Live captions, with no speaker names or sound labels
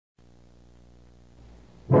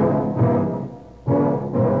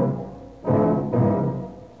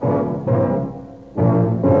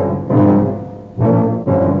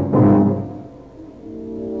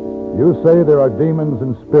say there are demons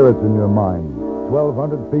and spirits in your mind,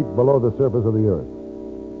 1,200 feet below the surface of the earth.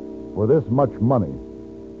 For this much money,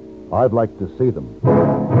 I'd like to see them.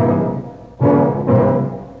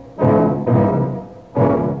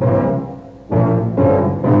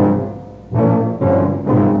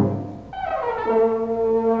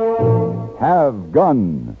 Have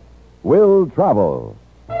Gun, Will Travel.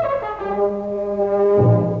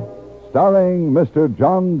 Starring Mr.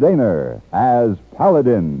 John Dehner as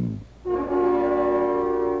Paladin.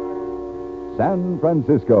 San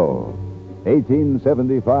Francisco,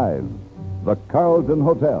 1875. The Carlton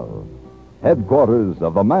Hotel, headquarters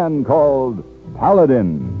of the man called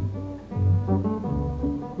Paladin.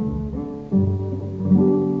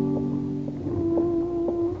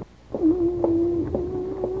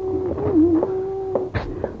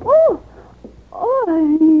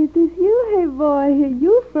 It is you, hey boy.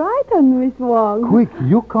 You frightened Miss Wong. Quick,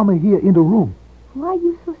 you come here in the room. Why are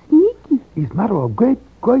you so sneaky? It's matter of great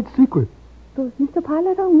secret. Does Mr.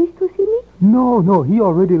 Paladin wish to see me? No, he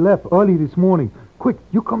already left early this morning. Quick,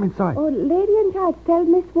 you come inside. Oh, lady in charge, tell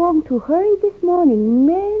Miss Wong to hurry this morning.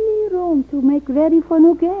 Many rooms to make ready for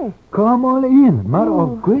new guests. Come on in. Matter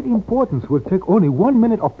of great importance will take only 1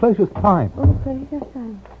 minute of precious time. Oh, precious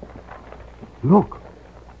time. Look.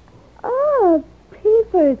 Oh,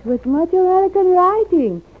 papers with much American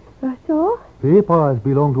writing. That's all? Papers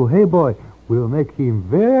belong to Hey Boy. Will make him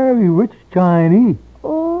very rich Chinese.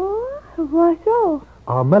 Oh, what so?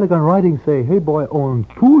 American writings say Hey Boy owns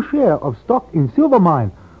 2 shares of stock in silver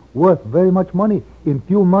mine, worth very much money. In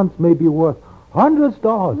few months may be worth $100.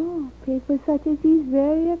 Oh, papers such as these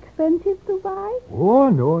very expensive to buy? Oh,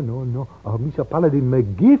 no. Mr. Paladin may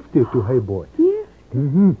gift it to Hey Boy. Gift?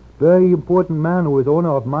 Mm-hmm. Very important man who is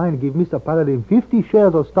owner of mine give Mr. Paladin 50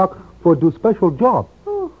 shares of stock for do special job.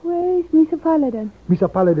 Oh, where is Mr. Paladin? Mr.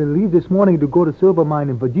 Paladin leave this morning to go to silver mine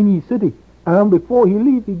in Virginia City. And before he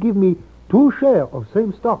leave, he give me 2 shares of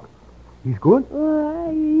same stock. He's good? Oh,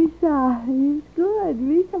 he's good.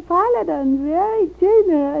 Mr. Paladin, very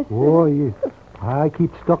generous. Oh, yes. I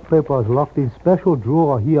keep stock papers locked in special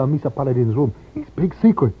drawer here in Mr. Paladin's room. It's big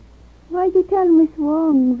secret. Why you tell Miss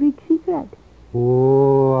Wong big secret?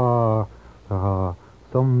 Oh,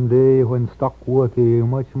 someday when stock worth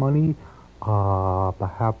much money,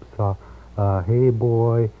 perhaps, Hey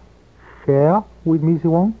Boy share with Miss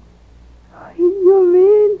Wong? You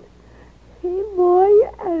mean Hey Boy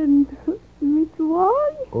and Miss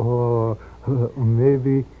Wong? Oh,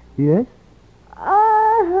 maybe yes.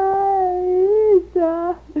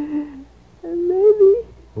 Yes, maybe.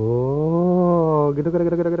 Oh, get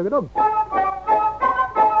up.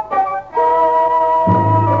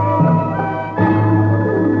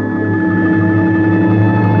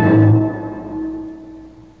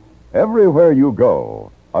 Everywhere you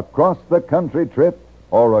go, across the country trip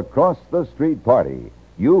or across the street party,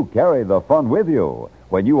 you carry the fun with you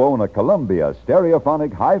when you own a Columbia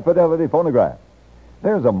stereophonic high-fidelity phonograph.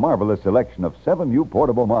 There's a marvelous selection of 7 new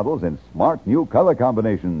portable models in smart new color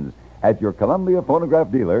combinations at your Columbia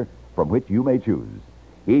phonograph dealer from which you may choose.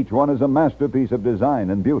 Each one is a masterpiece of design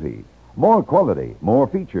and beauty. More quality, more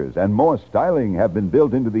features, and more styling have been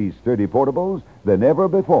built into these sturdy portables than ever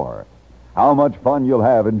before. How much fun you'll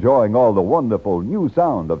have enjoying all the wonderful new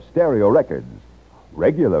sound of stereo records.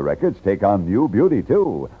 Regular records take on new beauty,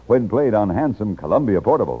 too, when played on handsome Columbia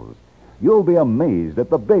portables. You'll be amazed at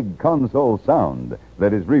the big console sound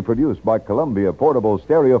that is reproduced by Columbia portable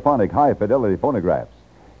stereophonic high-fidelity phonographs.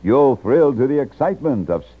 You'll thrill to the excitement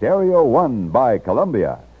of Stereo One by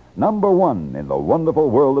Columbia, #1 in the wonderful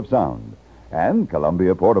world of sound. And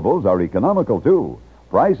Columbia portables are economical, too.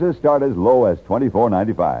 Prices start as low as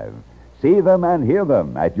 $24.95. See them and hear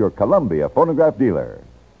them at your Columbia phonograph dealer.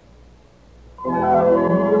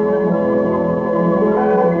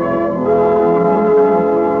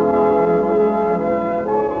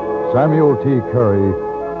 Samuel T. Curry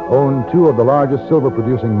owned 2 of the largest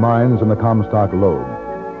silver-producing mines in the Comstock Lode.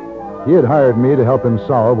 He had hired me to help him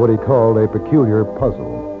solve what he called a peculiar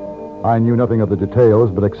puzzle. I knew nothing of the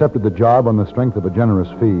details, but accepted the job on the strength of a generous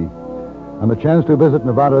fee and the chance to visit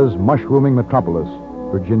Nevada's mushrooming metropolis,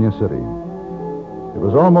 Virginia City. It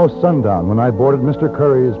was almost sundown when I boarded Mr.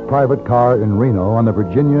 Curry's private car in Reno on the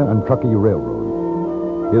Virginia and Truckee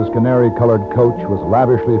Railroad. His canary-colored coach was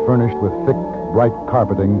lavishly furnished with thick, bright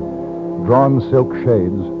carpeting, drawn silk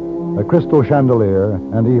shades, a crystal chandelier,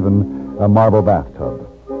 and even a marble bathtub.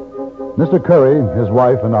 Mr. Curry, his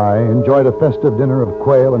wife, and I enjoyed a festive dinner of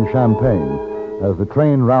quail and champagne as the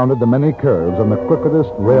train rounded the many curves on the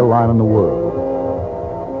crookedest rail line in the world.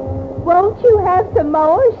 Won't you have some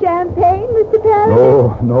more champagne, Mr.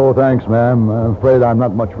 Paladin? No, thanks, ma'am. I'm afraid I'm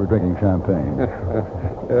not much for drinking champagne.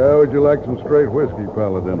 Would you like some straight whiskey,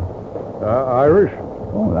 Paladin? Irish?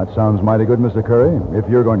 Oh, that sounds mighty good, Mr. Curry. If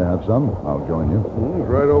you're going to have some, I'll join you. It's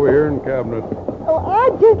right over here in the cabinet. Oh, I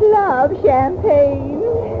just love champagne.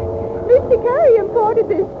 Mr. Curry imported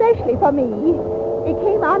this specially for me. It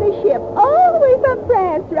came on a ship all the way from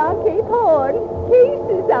France around Cape Horn.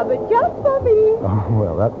 Cases of it just for me. Oh,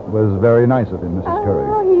 well, that was very nice of him, Mrs. Curry.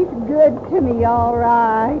 Oh, he's good to me, all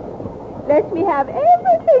right. Lets me have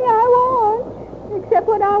everything I want, except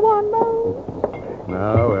what I want most.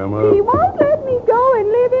 Now, Emma. He won't let me go and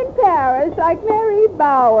live in Paris like Mary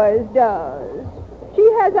Bowers does. She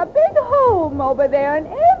has a big home over there and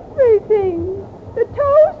everything. The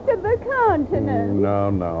toast of the continent. Now,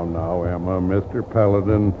 Emma. Mr.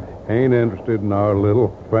 Paladin ain't interested in our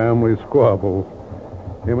little family squabbles.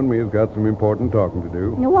 Him and me has got some important talking to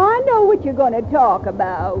do. Now, I know what you're going to talk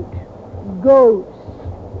about. Ghosts.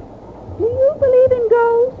 Do you believe in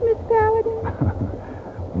ghosts, Miss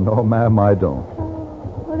Paladin? No, ma'am, I don't.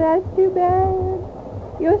 Oh, well, that's too bad.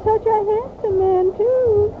 You're such a handsome man,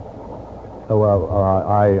 too. Oh, well,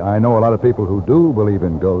 I know a lot of people who do believe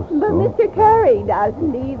in ghosts. But so. Mr. Curry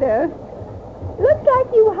doesn't either. Looks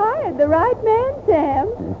like you hired the right man, Sam.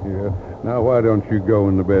 Yeah. Now, why don't you go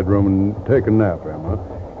in the bedroom and take a nap, Emma?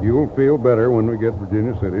 You'll feel better when we get to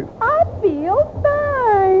Virginia City. I feel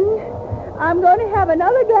fine. I'm going to have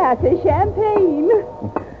another glass of champagne.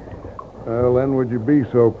 Well, then, would you be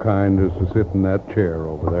so kind as to sit in that chair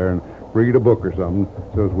over there and read a book or something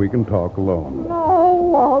so as we can talk alone?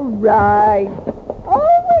 Oh, all right.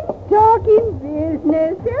 Always talking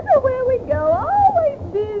business. Everywhere we go, always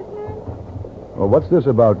business. Well, what's this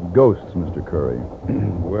about ghosts, Mr. Curry?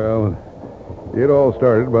 Well, it all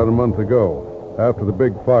started about a month ago, after the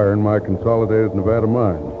big fire in my consolidated Nevada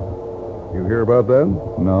mine. You hear about that?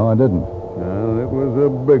 No, I didn't. It was a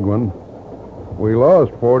big one. We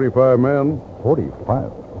lost 45 men. 45?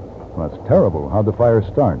 Well, that's terrible. How'd the fire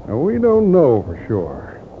start? Now, we don't know for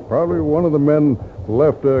sure. Probably one of the men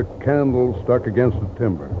left a candle stuck against the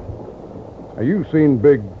timber. Now, you've seen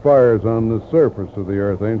big fires on the surface of the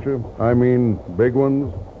earth, ain't you? I mean, big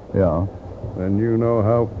ones. Yeah. Then you know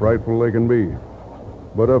how frightful they can be.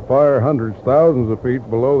 But a fire hundreds, thousands of feet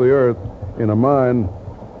below the earth in a mine,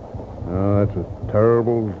 that's a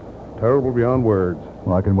terrible beyond words.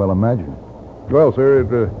 Well, I can well imagine. Well, sir,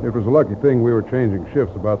 it was a lucky thing we were changing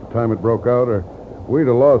shifts about the time it broke out, or we'd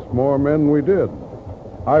have lost more men than we did.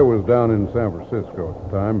 I was down in San Francisco at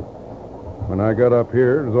the time. When I got up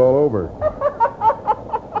here, it was all over.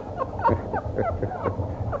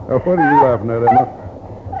 Now, what are you laughing at, Emma?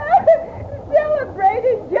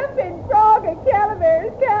 Celebrated jumping frog in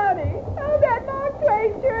Calaveras County. Oh, that Mark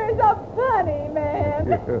Twain sure is a funny man.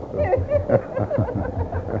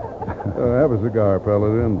 Have a cigar,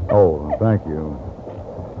 Paladin. Oh, thank you.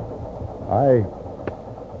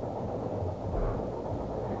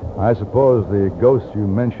 I suppose the ghosts you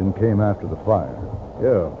mentioned came after the fire.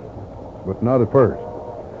 Yeah, but not at first.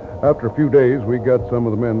 After a few days, we got some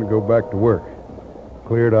of the men to go back to work.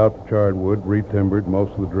 Cleared out the charred wood, re-timbered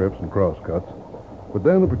most of the drifts and crosscuts. But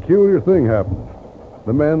then a peculiar thing happened.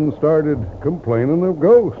 The men started complaining of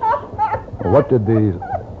ghosts. What did these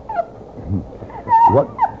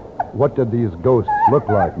ghosts look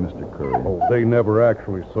like, Mr. Curry? Oh, they never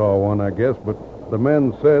actually saw one, I guess, but the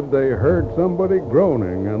men said they heard somebody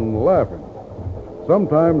groaning and laughing.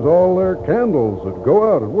 Sometimes all their candles would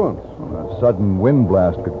go out at once. Well, a sudden wind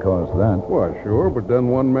blast could cause that. Why, sure, but then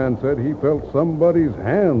one man said he felt somebody's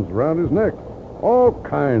hands around his neck. All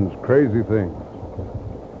kinds of crazy things.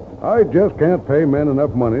 I just can't pay men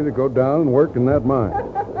enough money to go down and work in that mine.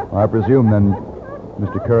 I presume, then,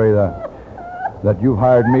 Mr. Curry, that you've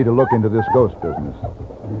hired me to look into this ghost business.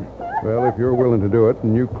 Well, if you're willing to do it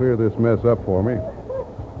and you clear this mess up for me,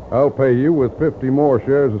 I'll pay you with 50 more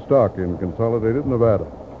shares of stock in Consolidated Nevada.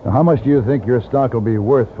 Now, how much do you think your stock will be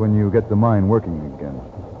worth when you get the mine working again?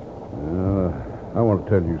 I want to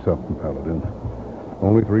tell you something, Paladin.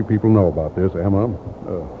 Only 3 people know about this. Emma,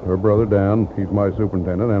 her brother Dan, he's my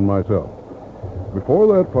superintendent, and myself. Before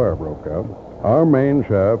that fire broke out, our main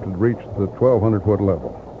shaft had reached the 1,200-foot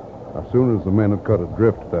level. As soon as the men had cut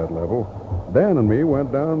adrift at that level, Dan and me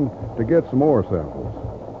went down to get some ore samples.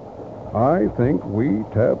 I think we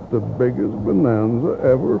tapped the biggest bonanza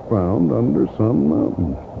ever found under Sun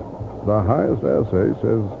Mountain. The highest assay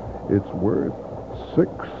says it's worth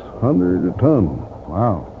 600 a ton.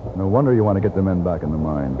 Wow. No wonder you want to get the men back in the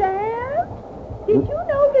mine. Sam, did you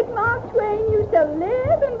know that Mark Twain used to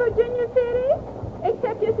live in Virginia City?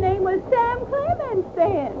 Except his name was Sam Clemens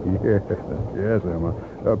then. Yes, Emma.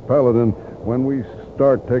 Paladin, when we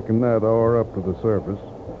start taking that ore up to the surface,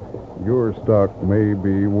 your stock may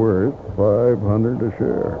be worth $500 a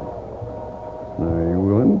share. Now, you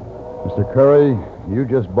willing? Mr. Curry, you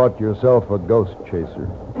just bought yourself a ghost chaser.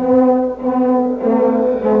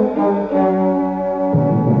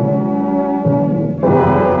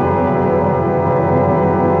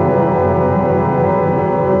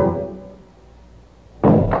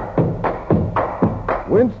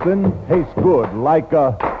 Winston tastes good like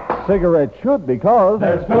a cigarette should because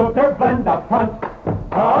there's filter blend up front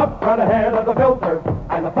ahead of the filter,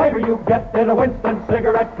 and the flavor you get in a Winston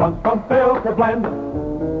cigarette comes from filter blend.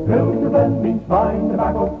 Filter blend means fine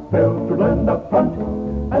tobacco, filter blend up front,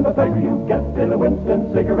 and the flavor you get in a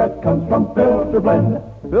Winston cigarette comes from filter blend.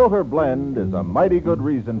 Filter blend is a mighty good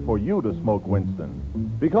reason for you to smoke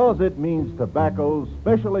Winston, because it means tobacco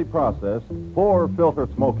specially processed for filter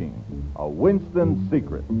smoking, a Winston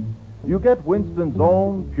secret. You get Winston's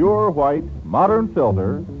own pure white modern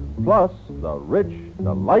filter, plus the rich,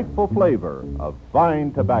 delightful flavor of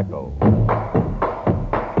fine tobacco.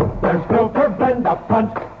 There's filter blend up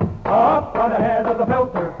front ahead of the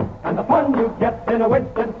filter, and the fun you get in a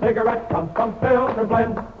Winston cigarette comes from filter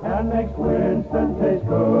blend, and makes Winston taste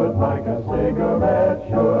good like a cigarette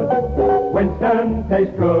should. Winston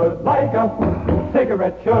tastes good like a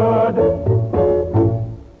cigarette should.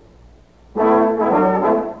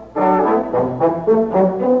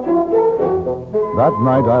 That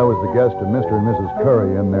night, I was the guest of Mr. and Mrs.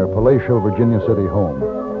 Curry in their palatial Virginia City home.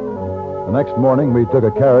 The next morning, we took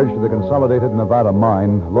a carriage to the Consolidated Nevada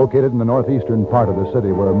mine, located in the northeastern part of the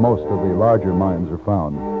city where most of the larger mines are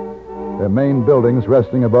found. Their main buildings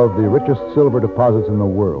resting above the richest silver deposits in the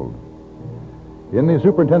world. In the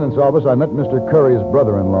superintendent's office, I met Mr. Curry's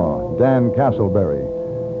brother-in-law, Dan Castleberry,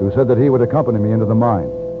 who said that he would accompany me into the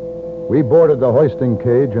mine. We boarded the hoisting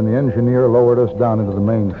cage, and the engineer lowered us down into the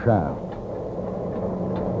main shaft.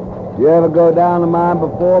 You ever go down the mine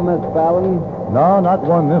before, Mr. Paladin? No, not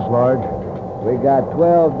one this large. We got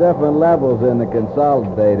 12 different levels in the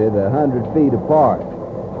Consolidated, 100 feet apart.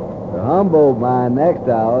 The Humboldt mine next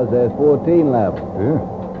to ours has 14 levels. Yeah.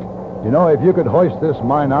 You know, if you could hoist this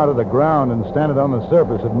mine out of the ground and stand it on the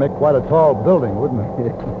surface, it'd make quite a tall building, wouldn't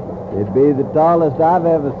it? It'd be the tallest I've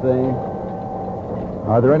ever seen.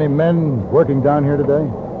 Are there any men working down here today?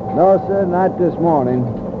 No, sir, not this morning.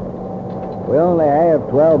 We only have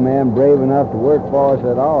 12 men brave enough to work for us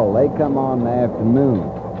at all. They come on in the afternoon.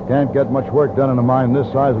 Can't get much work done in a mine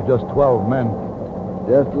this size with just 12 men.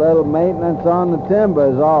 Just a little maintenance on the timber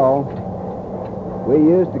is all. We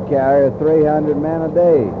used to carry 300 men a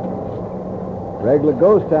day. Regular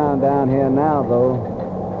ghost town down here now, though.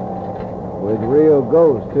 With real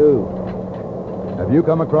ghosts, too. Have you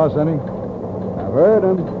come across any? I've heard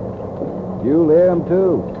them. You'll hear them,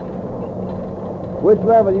 too. Which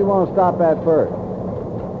level you want to stop at first?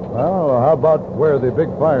 Well, how about where the big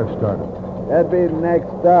fire started? That'd be the next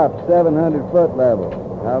stop, 700-foot level.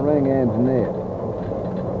 I'll ring the engineer.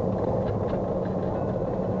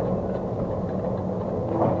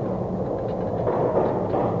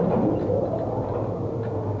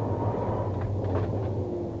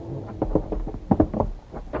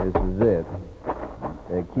 This is it.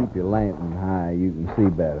 Keep your lantern high. You can see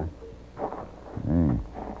better. Hey.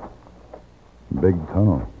 Big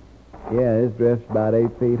tunnel. Yeah, this drift's about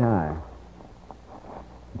 8 feet high.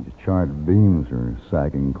 These charred beams are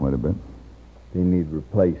sagging quite a bit. They need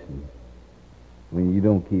replacing. When you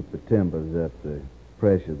don't keep the timbers up, the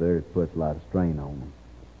pressure there puts a lot of strain on them.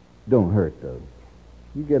 Don't hurt, though.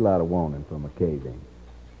 You get a lot of warning from a cave-in.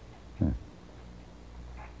 Yeah.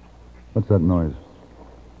 What's that noise?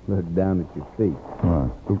 Look down at your feet.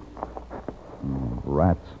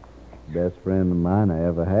 Rats. Best friend of mine I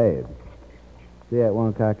ever had. See that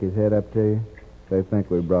one cock his head up to you? They think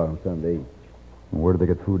we brought him something to eat. Where do they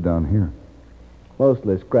get food down here?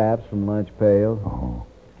 Mostly scraps from lunch pails. Oh.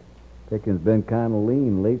 Picking's been kind of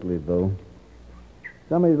lean lately, though.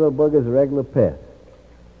 Some of these little boogers are regular pests.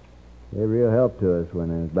 They're real help to us when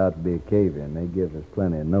there's about to be a cave-in. They give us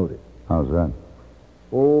plenty of notice. How's that?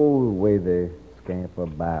 Oh, the way they scamper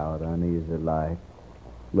about uneasy like,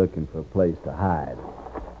 looking for a place to hide.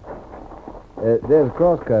 There's a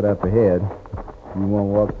crosscut up ahead. You want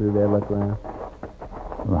to walk through there, look around?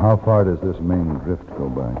 Well, how far does this main drift go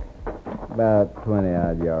back? About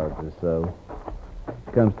 20-odd yards or so.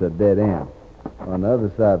 It comes to a dead end. On the other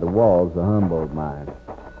side of the wall's the Humboldt mine.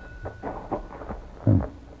 Hey,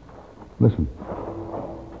 listen.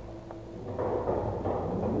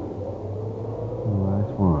 Oh,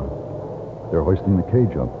 that's one. They're hoisting the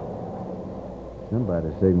cage up.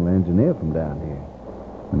 Somebody signaled the engineer from down here.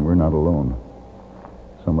 And we're not alone.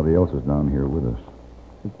 Somebody else is down here with us.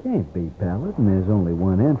 It can't be, Paladin. There's only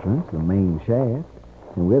one entrance, the main shaft.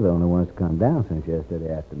 And we're the only ones to come down since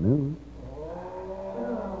yesterday afternoon.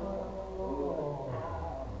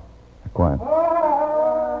 Quiet.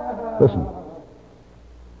 Listen.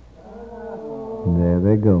 There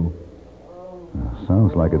they go.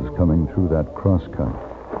 Sounds like it's coming through that crosscut.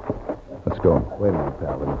 Let's go. Wait a minute,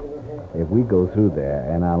 Paladin. If we go through there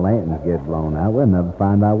and our lanterns get blown out, we'll never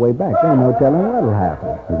find our way back. There ain't no telling what'll happen.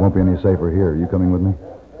 It won't be any safer here. Are you coming with me?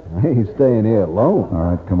 I ain't staying here alone. All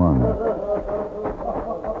right, come on.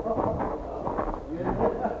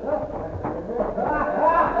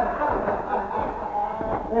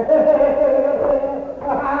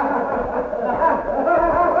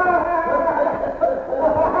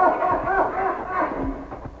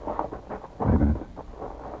 Wait a minute.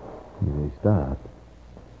 They stopped.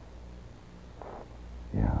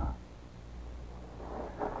 Yeah.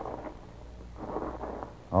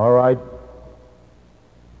 All right.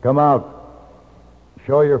 Come out.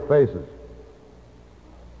 Show your faces.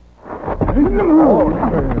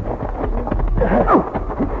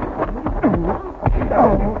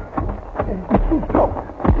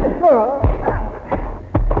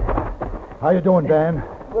 How you doing, Dan?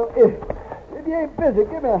 Well, if you ain't busy,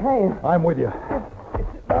 give me a hand. I'm with you.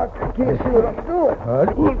 Doctor can't see what I'm doing.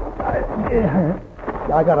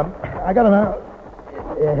 I got him. I got him out.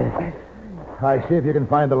 I see if you can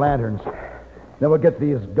find the lanterns. Then we'll get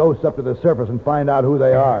these ghosts up to the surface and find out who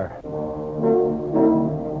they are.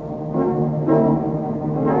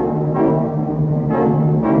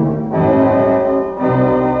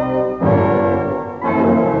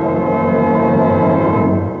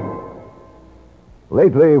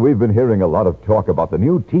 Lately, we've been hearing a lot of talk about the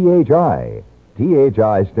new THI.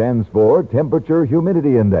 THI stands for Temperature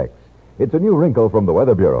Humidity Index. It's a new wrinkle from the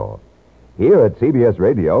Weather Bureau. Here at CBS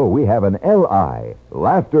Radio, we have an LI,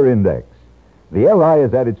 Laughter Index. The LI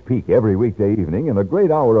is at its peak every weekday evening in a great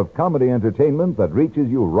hour of comedy entertainment that reaches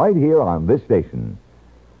you right here on this station.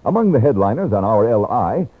 Among the headliners on our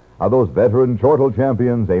LI are those veteran chortle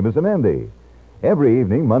champions, Amos and Andy. Every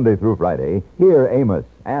evening, Monday through Friday, hear Amos,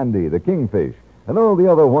 Andy, the Kingfish, and all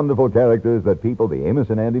the other wonderful characters that people the Amos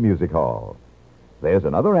and Andy Music Hall. There's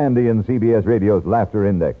another Andy in CBS Radio's Laughter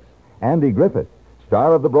Index, Andy Griffith,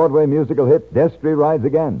 star of the Broadway musical hit Destry Rides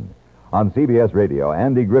Again. On CBS Radio,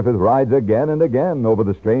 Andy Griffith rides again and again over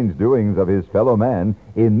the strange doings of his fellow man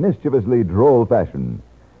in mischievously droll fashion.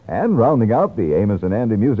 And rounding out the Amos and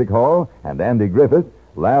Andy Music Hall and Andy Griffith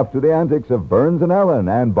laugh to the antics of Burns and Allen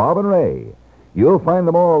and Bob and Ray. You'll find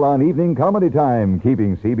them all on Evening Comedy Time,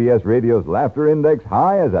 keeping CBS Radio's Laughter Index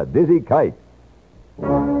high as a dizzy kite.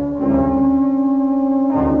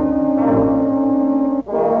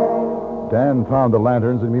 Dan found the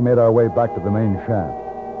lanterns, and we made our way back to the main shaft.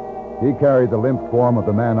 He carried the limp form of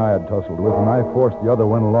the man I had tussled with, and I forced the other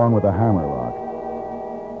one along with a hammerlock.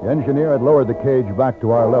 The engineer had lowered the cage back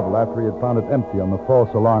to our level after he had found it empty on the false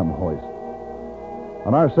alarm hoist.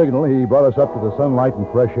 On our signal, he brought us up to the sunlight and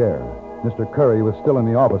fresh air. Mr. Curry was still in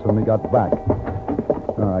the office when we got back.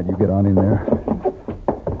 All right, you get on in there.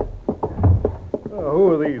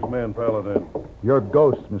 Who are these men, Paladin? Your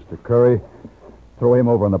ghost, Mr. Curry. Throw him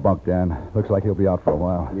over on the bunk, Dan. Looks like he'll be out for a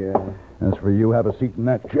while. Yeah. As for you, have a seat in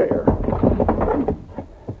that chair.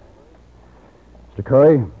 Mr.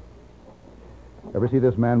 Curry, ever see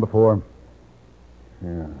this man before?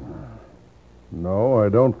 Yeah. No, I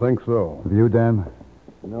don't think so. Have you, Dan?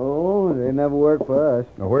 No, they never worked for us.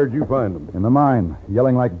 Now, where'd you find them? In the mine,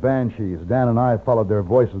 yelling like banshees. Dan and I followed their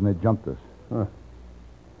voices and they jumped us. Now,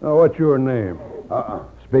 what's your name?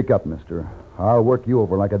 Speak up, mister. I'll work you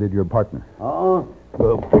over like I did your partner. Uh-uh.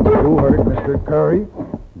 Well, you heard it, Mr. Curry.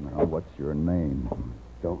 Now, what's your name?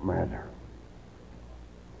 Don't matter.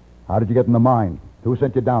 How did you get in the mine? Who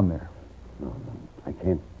sent you down there? No, I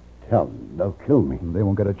can't tell them. They'll kill me. They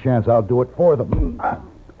won't get a chance. I'll do it for them.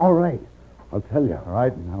 All right. I'll tell you. All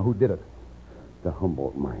right. Now, who did it? The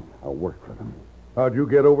Humboldt mine. I worked for them. How'd you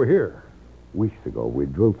get over here? Weeks ago, we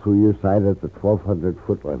drilled through your side at the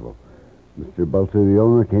 1,200-foot level. Mr. Belcher, the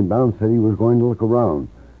owner, came down and said he was going to look around.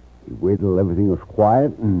 He waited till everything was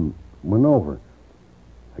quiet and went over.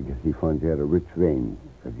 I guess he found you had a rich vein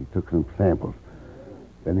because he took some samples.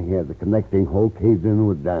 Then he had the connecting hole caved in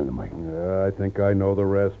with dynamite. Yeah, I think I know the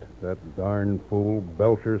rest. That darn fool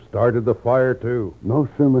Belcher started the fire, too. No,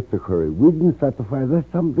 sir, Mr. Curry. We didn't start the fire. That's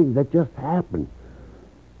something that just happened.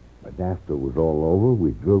 But after it was all over,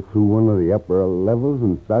 we drilled through one of the upper levels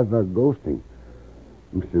and started our ghosting.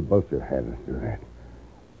 Mr. Belcher had us do that.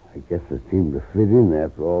 I guess it seemed to fit in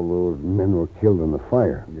after all those men were killed in the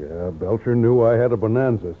fire. Yeah, Belcher knew I had a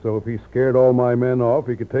bonanza, so if he scared all my men off,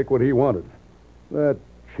 he could take what he wanted. That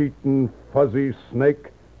cheating, fuzzy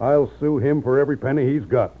snake, I'll sue him for every penny he's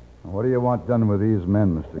got. What do you want done with these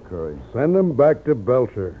men, Mr. Curry? Send them back to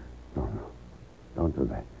Belcher. No. Don't do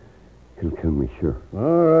that. He'll kill me, sure.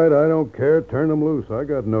 All right, I don't care. Turn them loose. I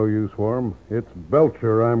got no use for them. It's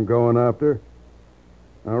Belcher I'm going after.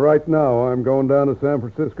 Now, right now, I'm going down to San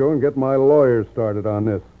Francisco and get my lawyers started on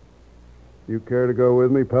this. You care to go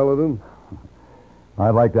with me, Paladin?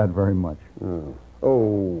 I'd like that very much.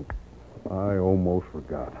 Oh, I almost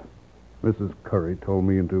forgot. Mrs. Curry told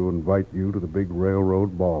me to invite you to the big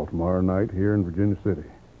railroad ball tomorrow night here in Virginia City.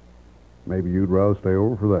 Maybe you'd rather stay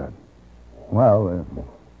over for that. Well,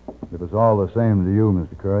 if it's all the same to you,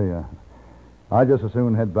 Mr. Curry, I'd just as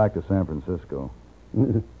soon head back to San Francisco.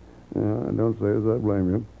 Don't say as I blame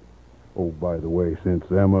you. Oh, by the way, since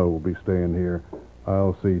Emma will be staying here,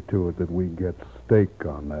 I'll see to it that we get steak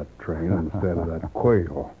on that train instead of that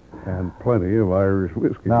quail. And plenty of Irish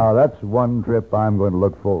whiskey. Now, that's one trip I'm going to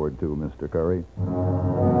look forward to, Mr. Curry.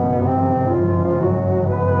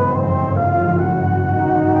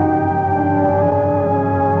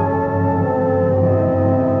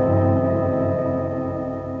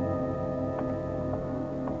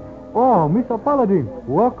 Oh, Mr. Paladin,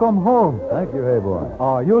 welcome home. Thank you, hey boy.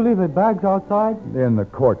 You leave the bags outside? In the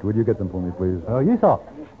court. Would you get them for me, please? Yes, sir.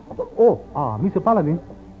 Oh, Mr. Paladin.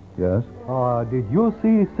 Yes? Did you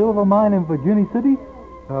see silver mine in Virginia City?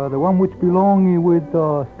 The one which belong with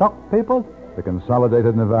stock papers? The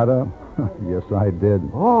Consolidated Nevada? Yes, I did.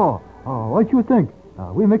 What you think?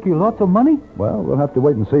 We making lots of money? Well, we'll have to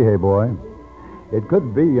wait and see, hey boy. It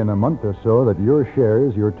could be in a month or so that your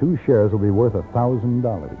two shares, will be worth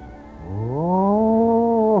 $1,000.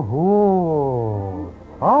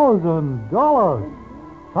 $1,000.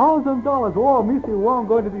 $1,000. Oh, Missy Wong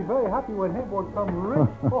going to be very happy when Hayboy becomes rich.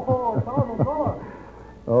 $1,000.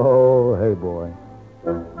 Oh, hey boy.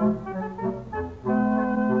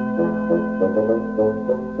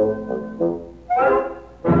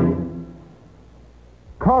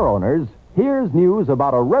 Car owners, here's news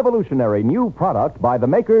about a revolutionary new product by the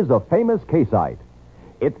makers of famous Casite.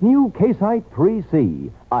 It's new Casite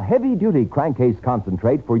 3C, a heavy-duty crankcase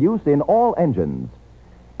concentrate for use in all engines.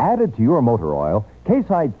 Added to your motor oil,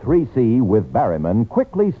 Casite 3C with Barryman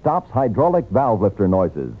quickly stops hydraulic valve lifter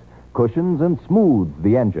noises, cushions and smooths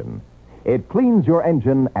the engine. It cleans your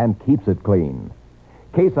engine and keeps it clean.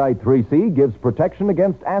 Casite 3C gives protection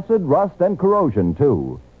against acid, rust, and corrosion,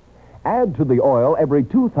 too. Add to the oil every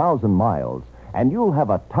 2,000 miles, and you'll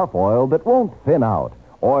have a tough oil that won't thin out.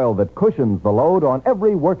 Oil that cushions the load on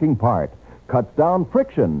every working part, cuts down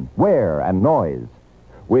friction, wear, and noise.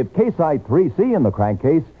 With Casite 3C in the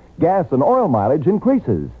crankcase, gas and oil mileage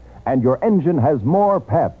increases, and your engine has more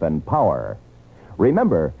pep and power.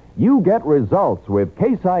 Remember, you get results with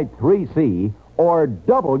Casite 3C or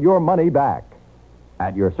double your money back.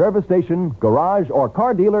 At your service station, garage, or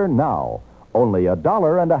car dealer now. Only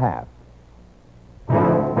 $1.50.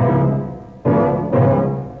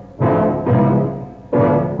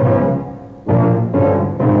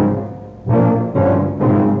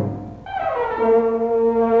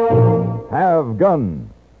 Have Gun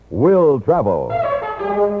Will Travel.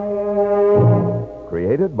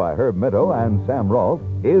 Created by Herb Meadow and Sam Rolfe,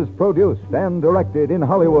 is produced and directed in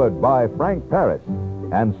Hollywood by Frank Paris,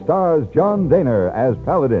 and stars John Dehner as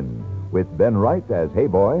Paladin, with Ben Wright as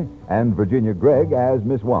Hayboy and Virginia Gregg as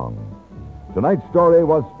Miss Wong. Tonight's story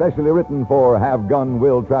was specially written for Have Gun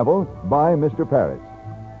Will Travel by Mr. Paris.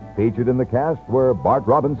 Featured in the cast were Bart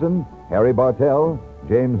Robinson, Harry Bartell,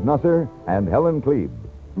 James Nusser, and Helen Klebe.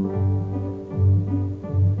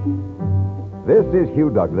 This is Hugh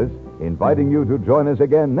Douglas, inviting you to join us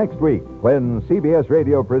again next week when CBS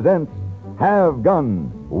Radio presents Have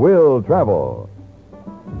Gun Will Travel.